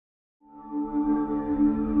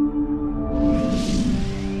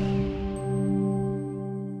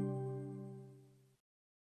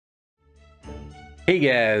Hey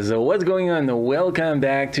guys, what's going on? Welcome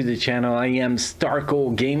back to the channel. I am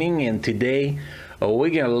Starco Gaming, and today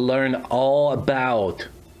we're gonna learn all about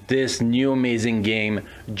this new amazing game,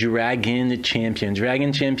 Dragon Champion.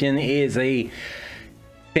 Dragon Champion is a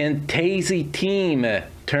fantasy team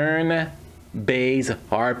turn-based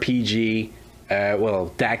RPG.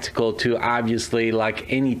 Well, tactical too, obviously, like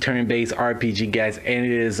any turn-based RPG, guys, and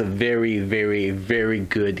it is a very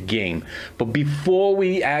good game. But before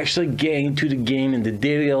we actually get into the game and the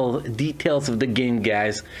details of the game,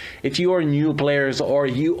 guys, if you are new players or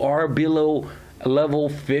you are below level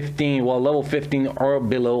 15, well, level 15 or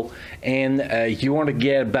below, and you want to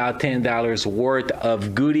get about $10 worth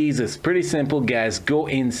of goodies, it's pretty simple, guys. Go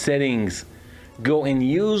in settings, go and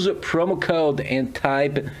use promo code and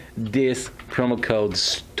type this promo code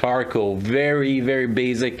STARCO. Very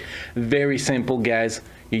basic, very simple, guys.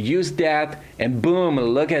 You use that and boom,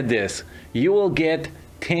 look at this. You will get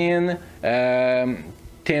 10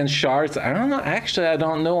 shards. I don't know, actually I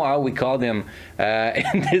don't know how we call them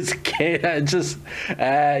in this case. Just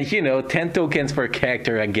you know, 10 tokens per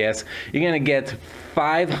character, I guess. You're gonna get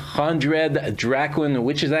 500 Dracon,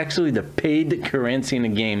 which is actually the paid currency in the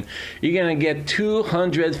game. You're gonna get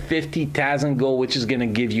 250,000 gold, which is gonna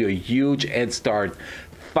give you a huge head start.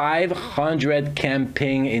 500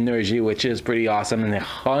 campaign energy, which is pretty awesome, and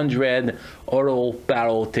 100 auto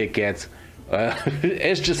battle tickets.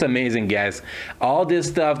 It's just amazing, guys. All this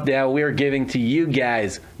stuff that we're giving to you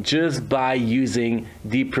guys just by using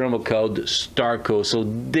the promo code STARCO. So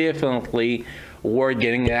definitely worth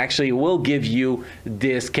getting. It actually will give you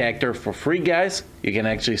this character for free, guys. You can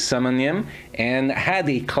actually summon him and add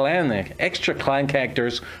a clan, extra clan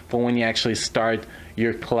characters for when you actually start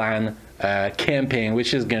your clan campaign,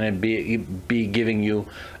 which is gonna be giving you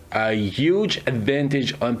a huge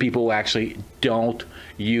advantage on people who actually don't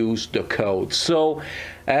use the code. So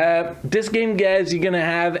this game, guys, you're gonna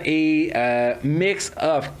have a mix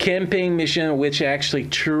of campaign mission, which actually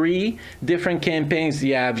 3 different campaigns.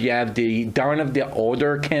 You have the Dawn of the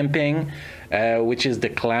Order campaign, which is the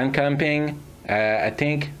clan campaign, I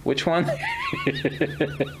think. Which one?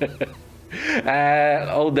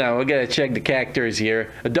 Hold on, we gotta check the characters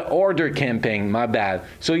here. The Order campaign, my bad.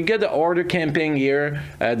 So you get the Order campaign here,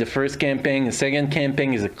 the first campaign. The second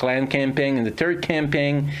campaign is a clan campaign, and the third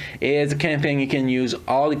campaign is a campaign you can use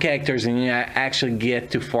all the characters and you actually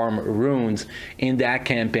get to farm runes in that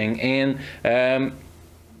campaign. And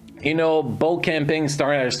you know, both campaigns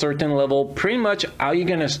start at a certain level. Pretty much how you're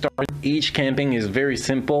gonna start each campaign is very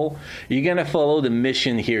simple. You're gonna follow the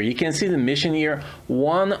mission here. You can see the mission here,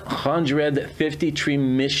 153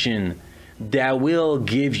 mission that will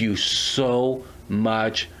give you so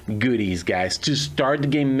much goodies, guys. To start the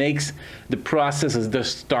game makes the process of the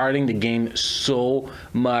starting the game so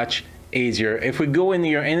much easier. If we go in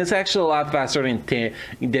here, and it's actually a lot faster than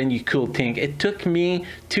you could think. It took me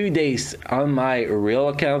 2 days on my real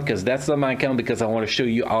account, because that's not my account, because I want to show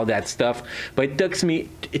you all that stuff. But it took me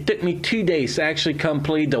 2 days to actually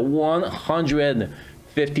complete the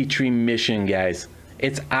 153 mission, guys.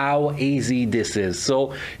 It's how easy this is.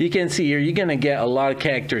 So you can see here, you're gonna get a lot of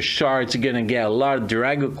character shards, you're gonna get a lot of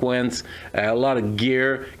Dragon Coins, a lot of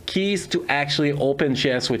gear, keys to actually open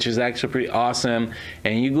chests, which is actually pretty awesome.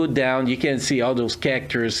 And you go down, you can see all those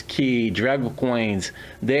characters, key, Dragon Coins.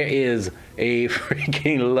 There is a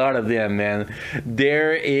freaking lot of them, man.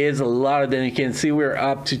 There is a lot of them. You can see we're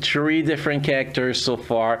up to 3 different characters so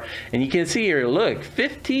far, and you can see here, look,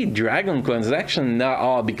 50 Dragon Coins. Actually not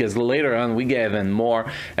all, because later on we get even more.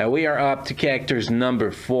 We are up to characters number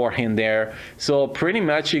 4 in there. So pretty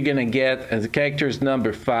much you're gonna get, as characters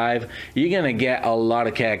number 5, you're gonna get a lot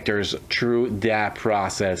of characters through that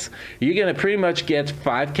process. You're gonna pretty much get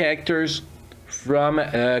 5 characters from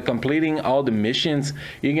completing all the missions.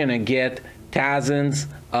 You're gonna get thousands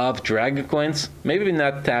of Dragon Coins, maybe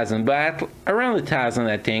not 1,000, but around 1,000,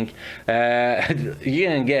 I think. You're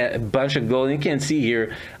gonna get a bunch of gold. You can see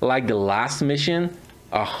here, like the last mission,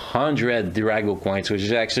 100 Dragon Coins, which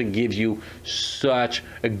actually gives you such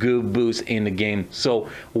a good boost in the game. So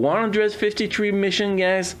 153 mission,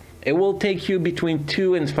 guys. It will take you between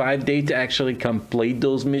 2 and 5 days to actually complete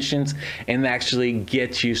those missions and actually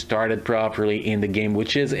get you started properly in the game,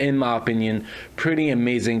 which is, in my opinion, pretty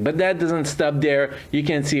amazing. But that doesn't stop there. You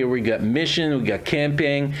can see we got mission, we got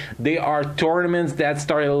camping. There are tournaments that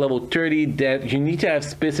start at level 30 that you need to have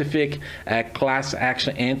specific class to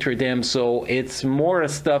actually enter them. So it's more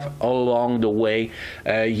stuff along the way.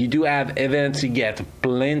 You do have events. You get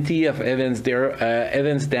plenty of events there,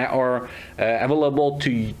 events that are available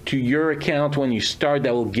to to your account when you start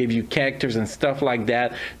that will give you characters and stuff like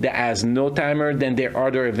that that has no timer. Then there are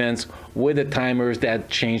other events with the timers that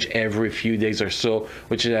change every few days or so,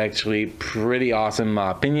 which is actually pretty awesome in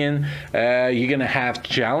my opinion. You're gonna have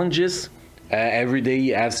challenges. Every day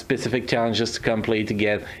you have specific challenges to complete to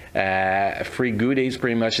get free goodies.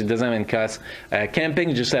 Pretty much it doesn't even cost. Camping,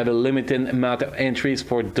 you just have a limited amount of entries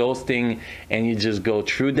for those things and you just go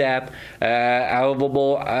through that.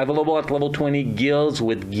 Available at level 20 guilds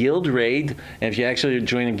with guild raid. And if you actually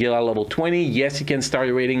join a guild at level 20, yes, you can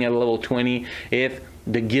start raiding at level 20 if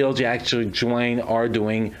the guilds you actually join are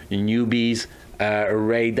doing newbies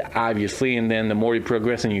raid, obviously. And then the more you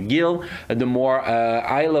progress in your guild, the more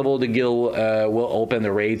high level the guild will open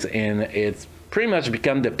the raids, and it's pretty much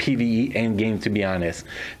become the PvE end game, to be honest.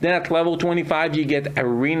 Then at level 25 you get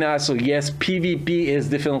arena. So yes, PvP is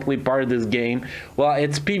definitely part of this game. Well,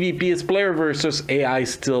 it's PvP, it's player versus AI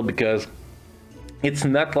still, because it's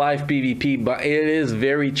not live PvP, but it is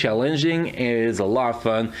very challenging. It is a lot of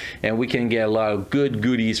fun, and we can get a lot of good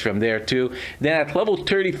goodies from there too. Then at level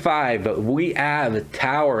 35, we have a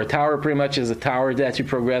tower. A tower pretty much is a tower that you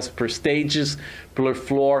progress per stages, per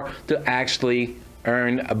floor, to actually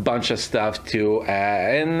earn a bunch of stuff too.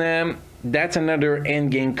 That's another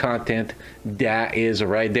end game content that is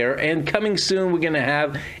right there. And coming soon, we're gonna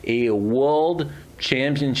have a world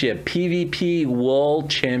championship, PvP world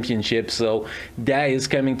championship, so that is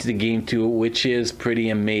coming to the game too, which is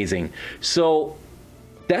pretty amazing. So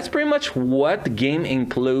that's pretty much what the game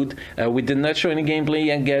include. We did not show any gameplay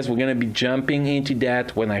yet, guys. We're gonna be jumping into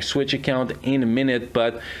that when I switch account in a minute.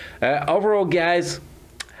 But overall, guys,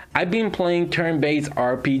 I've been playing turn-based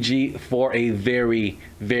RPG for a very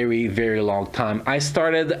long time. I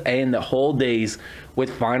started in the whole days with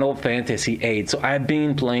Final Fantasy VIII, so I've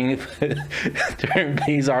been playing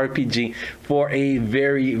turn-based RPG for a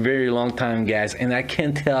very long time, guys. And I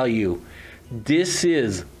can tell you, this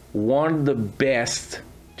is one of the best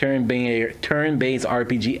turn-based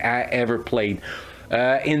RPG I ever played.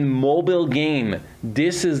 In mobile game,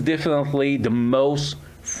 this is definitely the most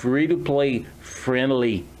free-to-play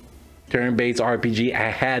friendly turn-based RPG I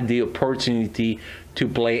had the opportunity to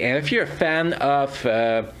play. And if you're a fan of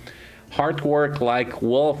hard work like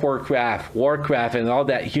World of Warcraft and all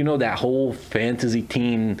that, you know, that whole fantasy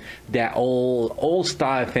team, that old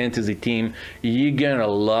style fantasy team, you're gonna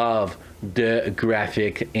love the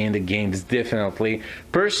graphic in the games, definitely.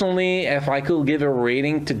 Personally, if I could give a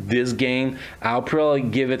rating to this game, I'll probably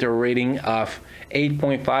give it a rating of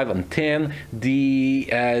 8.5 on 10.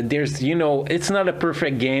 There's, you know, it's not a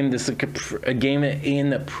perfect game. This is a game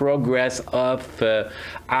in progress of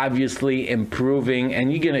obviously improving,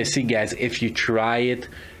 and you're gonna see, guys, if you try it,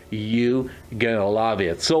 you gonna love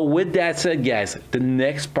it. So with that said, guys, the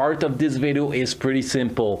next part of this video is pretty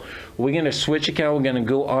simple. We're gonna switch account. We're gonna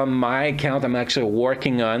go on my account I'm actually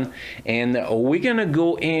working on, and we're gonna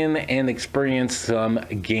go in and experience some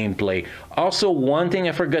gameplay. Also, one thing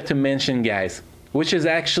I forgot to mention, guys, which is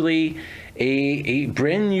actually a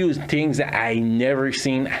brand new thing that I never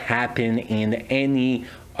seen happen in any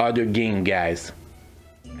other game, guys.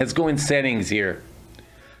 Let's go in settings here.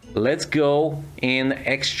 Let's go in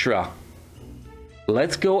extra.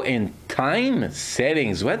 Let's go in time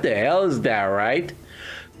settings. What the hell is that, right?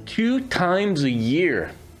 2 times a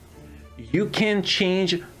year, you can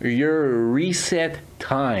change your reset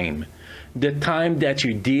time. The time that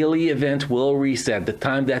your daily event will reset, the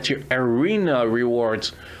time that your arena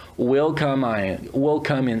rewards will come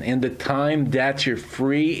in, and the time that your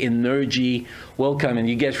free energy will come in.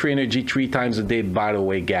 You get free energy 3 times a day, by the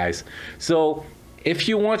way, guys. So if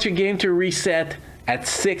you want your game to reset at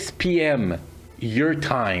 6 p.m. your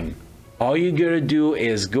time, all you gotta do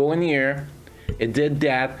is go in here. It did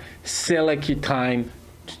that. Select your time.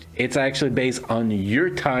 It's actually based on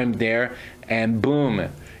your time there, and boom,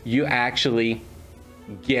 you actually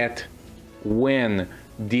get when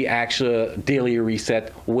the actual daily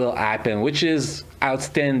reset will happen, which is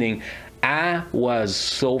outstanding. I was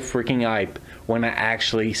so freaking hyped when I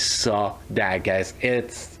actually saw that, guys.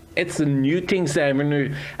 It's a new things that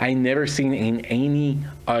I never seen in any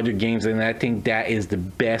other games, and I think that is the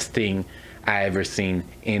best thing I ever seen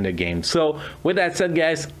in the game. So with that said,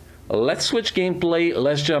 guys, let's switch gameplay.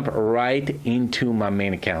 Let's jump right into my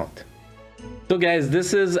main account. So guys,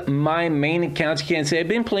 this is my main account. You can see I've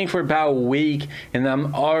been playing for about a week, and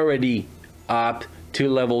I'm already up to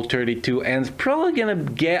level 32, and it's probably gonna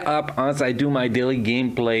get up once I do my daily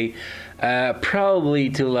gameplay Probably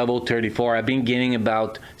to level 34. I've been gaining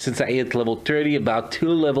about, since I hit level 30, about 2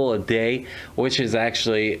 level a day, which is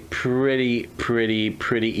actually pretty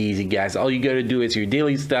easy, guys. All you gotta do is your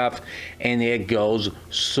daily stuff, and it goes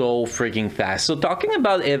so freaking fast. So talking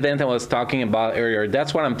about event I was talking about earlier,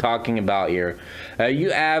 that's what I'm talking about here.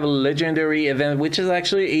 You have legendary event, which is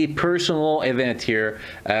actually a personal event here.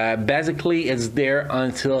 Basically, it's there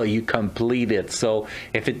until you complete it. So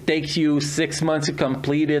if it takes you 6 months to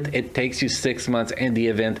complete it, it takes you 6 months, and the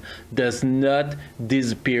event does not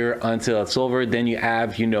disappear until it's over. Then you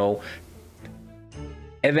have, you know,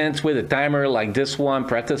 events with a timer like this one,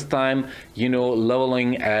 practice time, you know,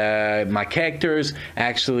 leveling my characters.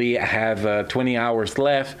 Actually, I have 20 hours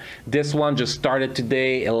left. This one just started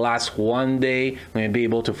today. It lasts 1 day. I'm going to be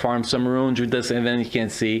able to farm some runes with this event. You can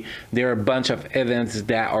see there are a bunch of events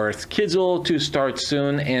that are scheduled to start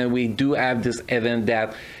soon, and we do have this event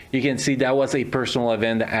that you can see that was a personal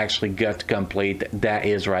event that actually got to complete. That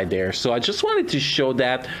is right there. So I just wanted to show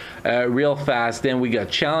that real fast. Then we got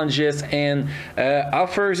challenges and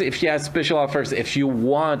offers. If you have special offers, if you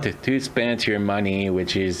want to spend your money,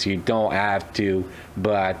 which is you don't have to,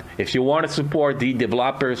 but if you want to support the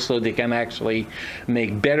developers so they can actually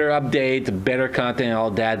make better updates, better content,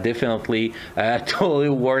 all that, definitely totally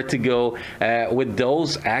worth to go with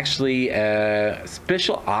those actually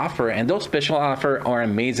special offer. And those special offer are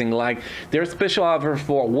amazing. Like their special offer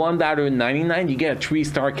for $1.99, you get a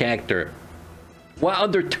 3-star character. What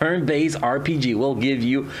other turn-based RPG will give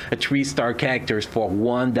you a 3-star characters for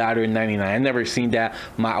 $1.99? I've never seen that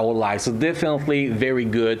my whole life, so definitely very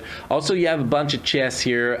good. Also, you have a bunch of chests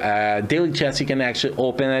here, daily chests you can actually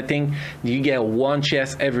open. I think you get 1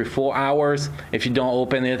 chest every 4 hours. If you don't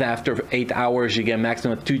open it after 8 hours, you get a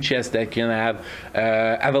maximum of 2 chests that you can have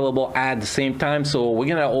available at the same time. So we're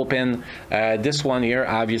gonna open this one here.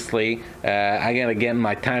 Obviously, I gotta get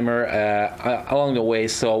my timer along the way.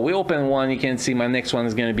 So we open one. You can see my next one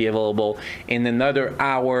is going to be available in another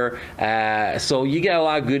hour. So you get a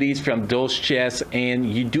lot of goodies from those chests,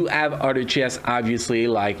 and you do have other chests, obviously,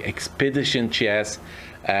 like expedition chests,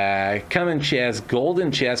 common chests,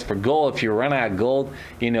 golden chests for gold. If you run out of gold,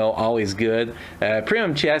 you know, always good.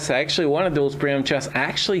 Premium chests, actually one of those premium chests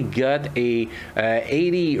actually got a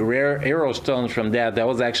 80 rare arrow stones from that. That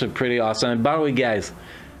was actually pretty awesome. And by the way, guys,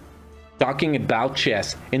 talking about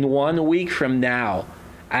chests, in 1 week from now,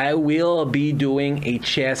 I will be doing a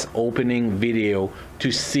chest opening video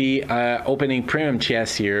to see opening premium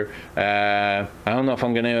chests here. I don't know if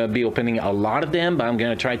I'm gonna be opening a lot of them, but I'm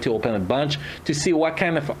gonna try to open a bunch to see what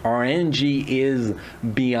kind of RNG is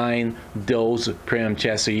behind those premium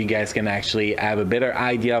chests, so you guys can actually have a better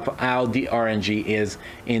idea of how the RNG is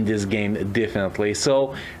in this game, definitely.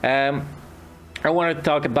 So I wanted to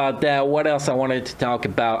talk about that. What else I wanted to talk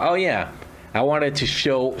about? Oh yeah, I wanted to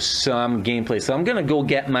show some gameplay. So I'm gonna go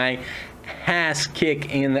get my ass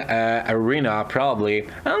kick in arena. Probably,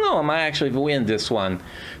 I don't know, I might actually win this one.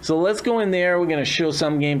 So let's go in there. We're gonna show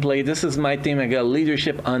some gameplay. This is my team. I got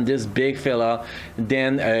leadership on this big fella,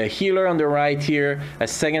 then a healer on the right here, a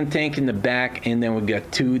second tank in the back, and then we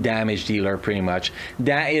got 2 damage dealer. Pretty much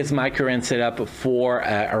that is my current setup for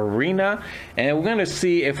arena, and we're gonna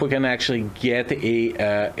see if we can actually get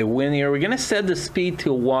a win here. We're gonna set the speed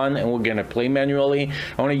to 1, and we're gonna play manually.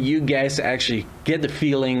 I want you guys to actually get the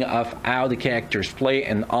feeling of how the characters play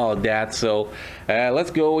and all of that. So let's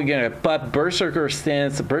go. We're gonna put berserker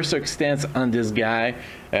stance on this guy.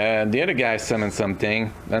 The other guy summoned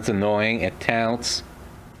something that's annoying. It counts.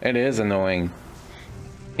 It is annoying.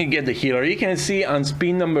 You get the healer. You can see on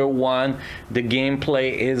speed number 1 the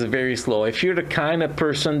gameplay is very slow. If you're the kind of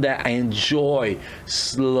person that enjoy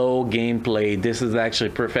slow gameplay, this is actually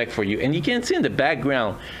perfect for you. And you can see in the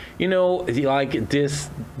background, you know, like this,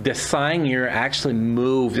 the sign here actually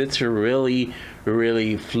moves. It's really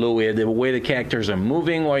fluid, the way the characters are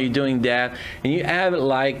moving while you're doing that. And you have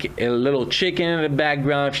like a little chicken in the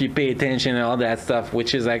background if you pay attention and all that stuff,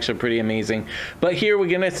 which is actually pretty amazing. But here we're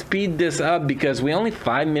gonna speed this up because we only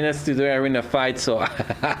 5 minutes to the arena fight, so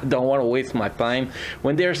I don't want to waste my time.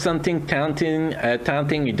 When there's something taunting,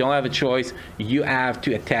 you don't have a choice, you have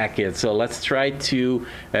to attack it. So let's try to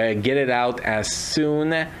get it out as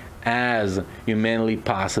soon as humanly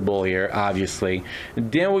possible here, obviously.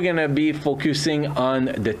 Then we're gonna be focusing on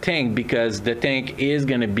the tank because the tank is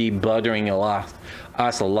gonna be bothering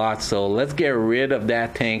us a lot. So let's get rid of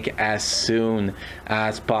that tank as soon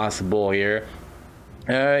as possible here.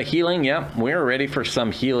 Healing, yeah, we're ready for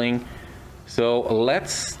some healing. So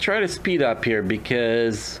let's try to speed up here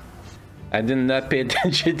because I did not pay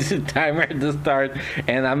attention to the timer at the start,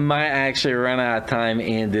 and I might actually run out of time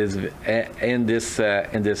in this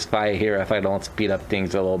fight here if I don't speed up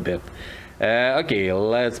things a little bit. Okay,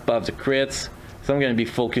 let's buff the crits. So I'm gonna be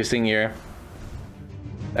focusing here.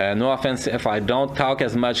 No offense if I don't talk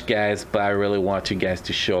as much, guys, but I really want you guys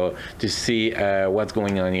to see what's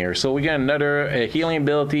going on here. So we got another healing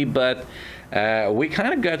ability, but we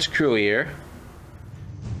kind of got screwed here.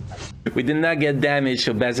 We did not get damage,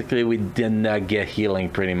 so basically we did not get healing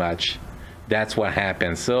pretty much. That's what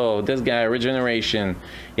happened. So this guy, regeneration,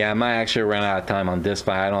 yeah, I might actually run out of time on this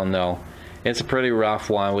fight, I don't know. It's a pretty rough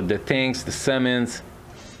one with the things, the summons.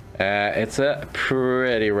 It's a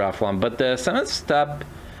pretty rough one, but the summons stop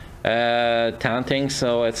taunting,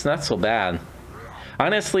 so it's not so bad.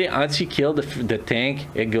 Honestly, once you kill the tank,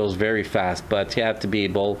 it goes very fast, but you have to be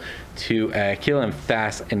able to kill him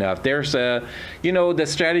fast enough. There's you know, the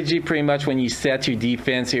strategy pretty much when you set your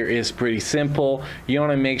defense here is pretty simple. You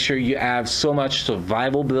want to make sure you have so much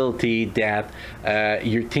survivability that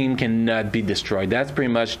your team cannot be destroyed. That's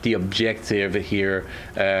pretty much the objective here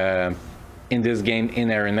in this game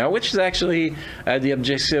in Arena, which is actually the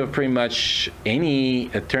objective of pretty much any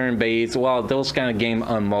turn-based, well, those kind of game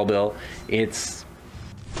on mobile. It's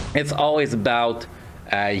always about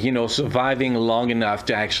you know, surviving long enough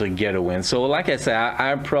to actually get a win. So like I said,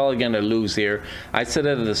 I'm probably gonna lose here. I said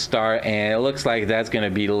it at the start, and it looks like that's gonna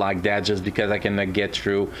be like that just because I cannot get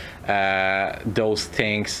through those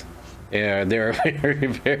tanks. They're very,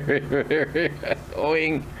 very, very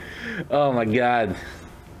annoying. Oh my god.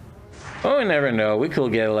 Oh, we never know. We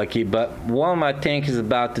could get lucky, but one of my tank is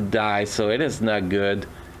about to die, so it is not good.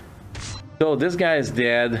 So this guy is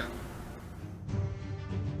dead.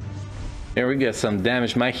 Here we get some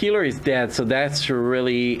damage. My healer is dead, so that's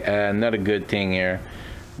really not a good thing here.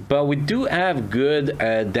 But we do have good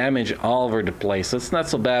damage all over the place, so it's not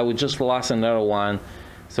so bad. We just lost another one,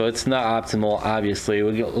 so it's not optimal, obviously.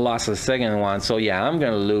 We lost a second one, so yeah, I'm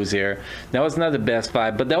gonna lose here. That was not the best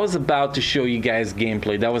fight, but that was about to show you guys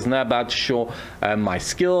gameplay. That was not about to show my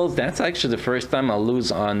skills. That's actually the first time I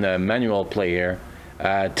lose on manual play here.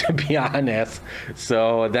 To be honest,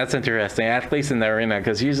 so that's interesting, at least in the arena,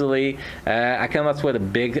 because usually I come up with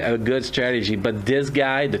a good strategy, but this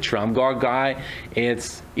guy, the Trumguard guy,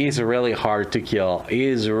 he's really hard to kill.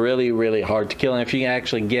 He's really hard to kill, and if you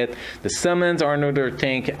actually get the summons or another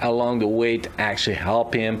tank along the way to actually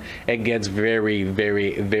help him, it gets very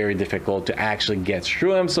difficult to actually get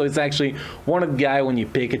through him. So it's actually one of the guy, when you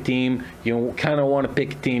pick a team, you kind of want to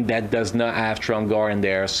pick a team that does not have Trumguard in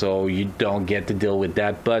there, so you don't get to deal with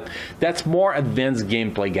that. But that's more advanced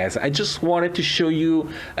gameplay, guys. I just wanted to show you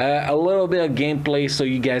a little bit of gameplay so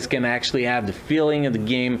you guys can actually have the feeling of the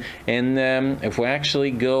game. And if we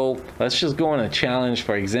actually go, let's just go on a challenge,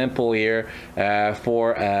 for example here,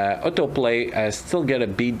 for autoplay. I still gotta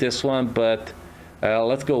beat this one, but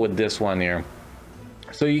let's go with this one here,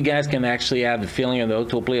 so you guys can actually have the feeling of the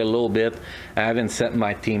autoplay a little bit. I haven't set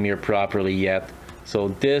my team here properly yet.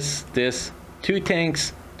 So this 2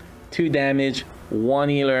 tanks, 2 damage, 1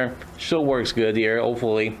 healer, still works good here,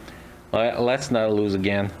 hopefully. Let's not lose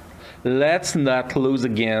again. Let's not lose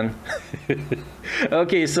again.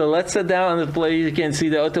 Okay, so let's sit down on the play. You can see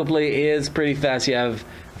the autoplay is pretty fast. You have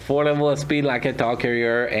 4 level of speed like I talked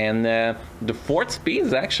earlier, and the 4th speed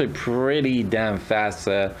is actually pretty damn fast.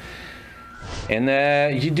 And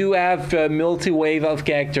you do have multi-wave of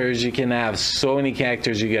characters. You can have so many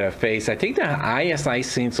characters you gotta face. I think the highest I've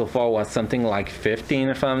seen so far was something like 15,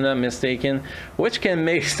 if I'm not mistaken, which can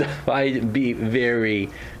make the fight be very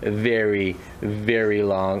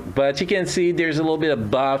long. But you can see there's a little bit of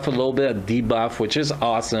buff, a little bit of debuff, which is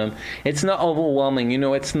awesome. It's not overwhelming, you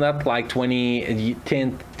know. It's not like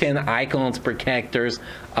 10 icons per characters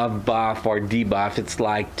of buff or debuff. It's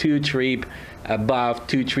like 2-3 buff,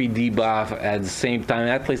 2-3 debuff at the same time,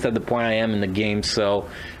 at least at the point I am in the game. So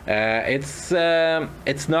it's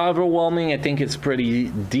not overwhelming. I think it's pretty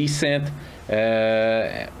decent.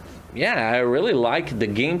 Yeah, I really like the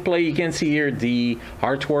gameplay. You can see here the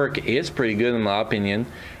artwork is pretty good in my opinion.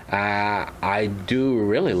 I do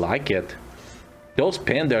really like it. Those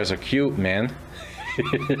pandas are cute, man.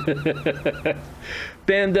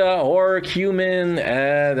 Panda, orc, human,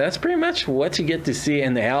 that's pretty much what you get to see.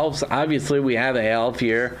 And the elves, obviously we have an elf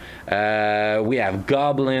here, we have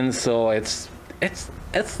goblins, so it's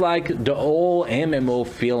like the old MMO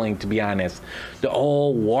feeling, to be honest, the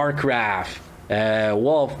old Warcraft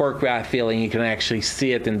World of Warcraft feeling. You can actually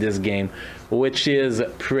see it in this game, which is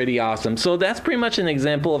pretty awesome. So that's pretty much an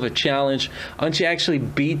example of a challenge. Once you actually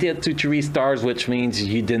beat it to 3 stars, which means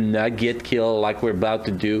you did not get killed like we're about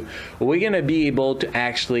to do, we're gonna be able to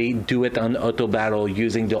actually do it on auto battle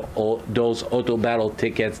using those auto battle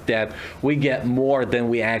tickets that we get more than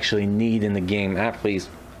we actually need in the game, at least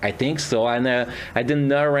I think so. I did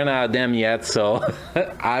not run out of them yet, so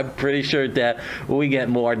I'm pretty sure that we get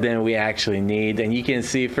more than we actually need. And you can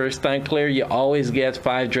see first time clear, you always get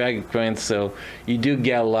 5 dragon coins, so you do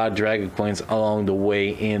get a lot of dragon coins along the way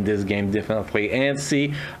in this game, definitely. And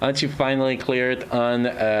see, once you finally clear it on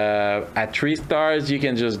at 3 stars, you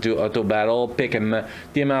can just do auto battle, pick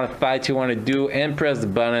the amount of fights you want to do, and press the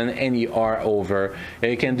button, and you are over.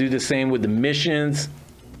 You can do the same with the missions,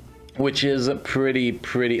 which is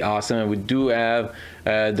pretty awesome. And we do have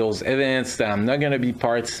those events that I'm not going to be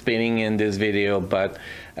participating in this video, but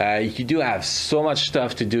you do have so much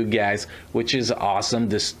stuff to do, guys, which is awesome.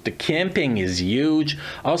 The camping is huge.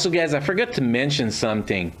 Also, guys, I forgot to mention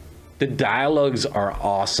something. The dialogues are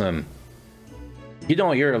awesome. You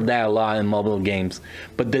don't hear of that a lot in mobile games,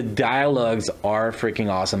 but the dialogues are freaking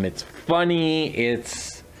awesome. It's funny,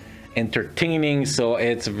 it's entertaining, so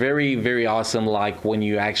it's very awesome. Like when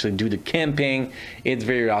you actually do the camping, it's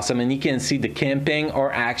very awesome. And you can see the camping are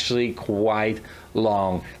actually quite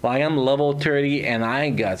long. Like I'm level 30 and I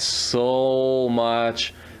got so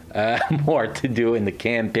much more to do in the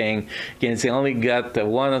camping. You can see I only got the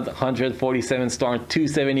 147 star,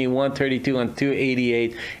 270, 132, and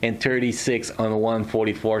 288, and 36 on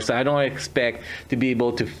 144. So I don't expect to be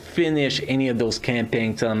able to finish any of those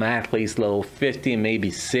campaigns till I'm at least level 50,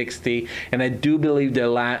 maybe 60. And I do believe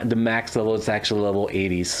the max level is actually level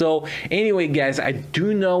 80. So anyway, guys, I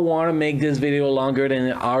do not want to make this video longer than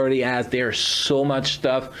it already has. There's so much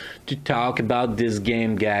stuff to talk about this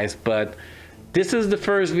game, guys, but this is the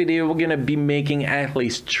first video. We're gonna be making at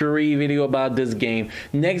least 3 videos about this game.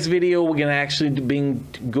 Next video, we're gonna actually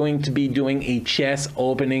going to be doing a chest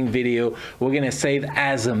opening video. We're gonna save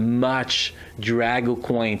as much Drago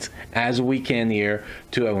coins as we can here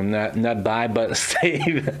to not buy but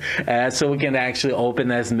save, so we can actually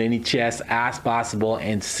open as many chests as possible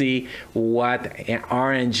and see what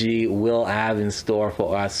RNG will have in store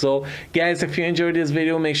for us. So guys, if you enjoyed this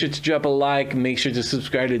video, make sure to drop a like, make sure to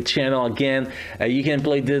subscribe to the channel. Again, you can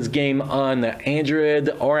play this game on Android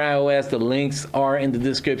or iOS. The links are in the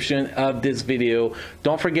description of this video.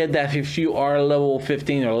 Don't forget that if you are level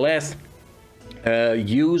 15 or less,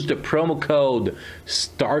 use the promo code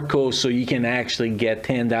STARCO so you can actually get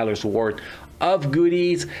 $10 worth of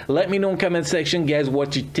goodies. Let me know in the comment section, guys,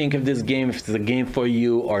 what you think of this game, if it's a game for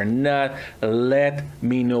you or not. Let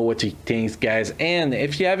me know what you think, guys. And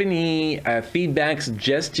if you have any feedback,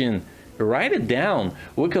 suggestion, write it down.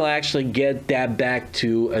 We can actually get that back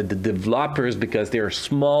to the developers, because they're a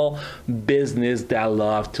small business that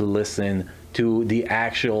love to listen to the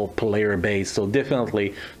actual player base. So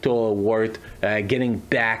definitely totally worth getting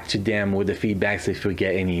back to them with the feedbacks if we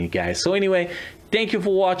get any, guys. So anyway, thank you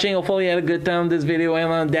for watching. Hopefully you had a good time with this video,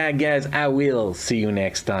 and on that, guys, I will see you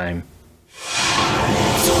next time.